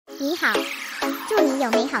你好，祝你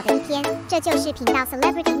有美好的一天。这就是频道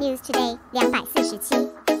Celebrity News Today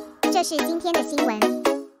 247。这是今天的新闻。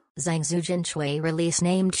Zhengzhou Jinshui Release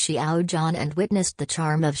named Xiao Zhan and witnessed the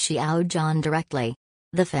charm of Xiao Zhan directly.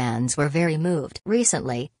 The fans were very moved.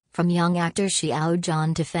 Recently, from young actor Xiao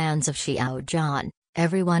Zhan to fans of Xiao Zhan,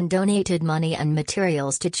 everyone donated money and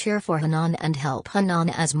materials to cheer for Henan and help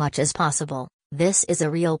Henan as much as possible. This is a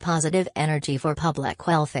real positive energy for public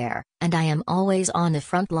welfare, and I am always on the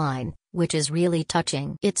front line, which is really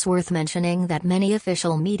touching. It's worth mentioning that many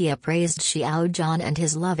official media praised Xiao Zhan and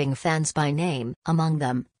his loving fans by name. Among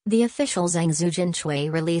them, the official Zhengzhou Jinshui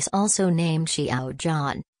Release also named Xiao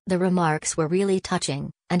Zhan. The remarks were really touching,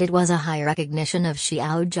 and it was a high recognition of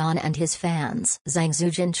Xiao Zhan and his fans. Zhengzhou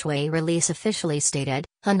Jinshui Release officially stated,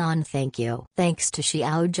 "Henan, thank you. Thanks to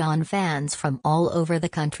Xiao Zhan fans from all over the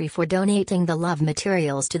country for donating the love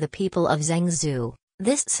materials to the people of Zhengzhou.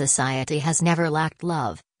 This society has never lacked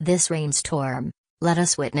love. This rainstorm. Let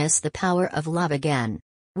us witness the power of love again.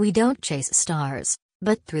 We don't chase stars.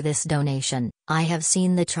 But through this donation, I have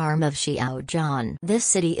seen the charm of Xiao Zhan. This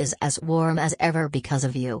city is as warm as ever because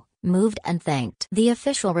of you." Moved and thanked. The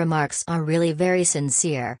official remarks are really very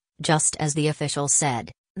sincere, just as the official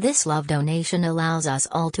said. This love donation allows us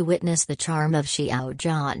all to witness the charm of Xiao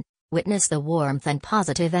Zhan, witness the warmth and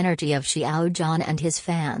positive energy of Xiao Zhan and his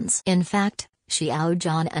fans. In fact, Xiao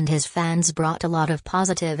Zhan and his fans brought a lot of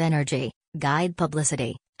positive energy, guide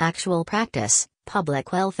publicity, actual practice,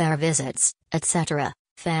 public welfare visits, etc.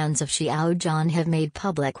 Fans of Xiao Zhan have made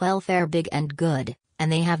public welfare big and good,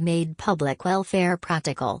 and they have made public welfare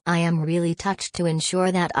practical. I am really touched to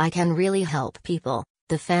ensure that I can really help people.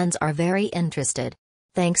 The fans are very interested.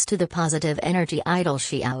 Thanks to the positive energy idol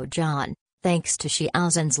Xiao Zhan, thanks to Xiao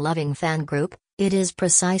Zhan's loving fan group, it is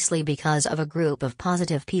precisely because of a group of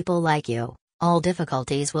positive people like you. All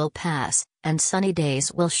difficulties will pass, and sunny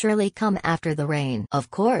days will surely come after the rain.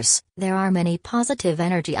 Of course, there are many positive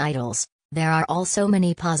energy idols. There are also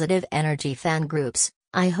many positive energy fan groups.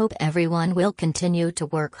 I hope everyone will continue to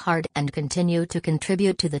work hard and continue to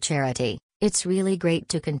contribute to the charity. It's really great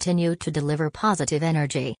to continue to deliver positive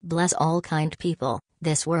energy. Bless all kind people.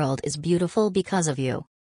 This world is beautiful because of you.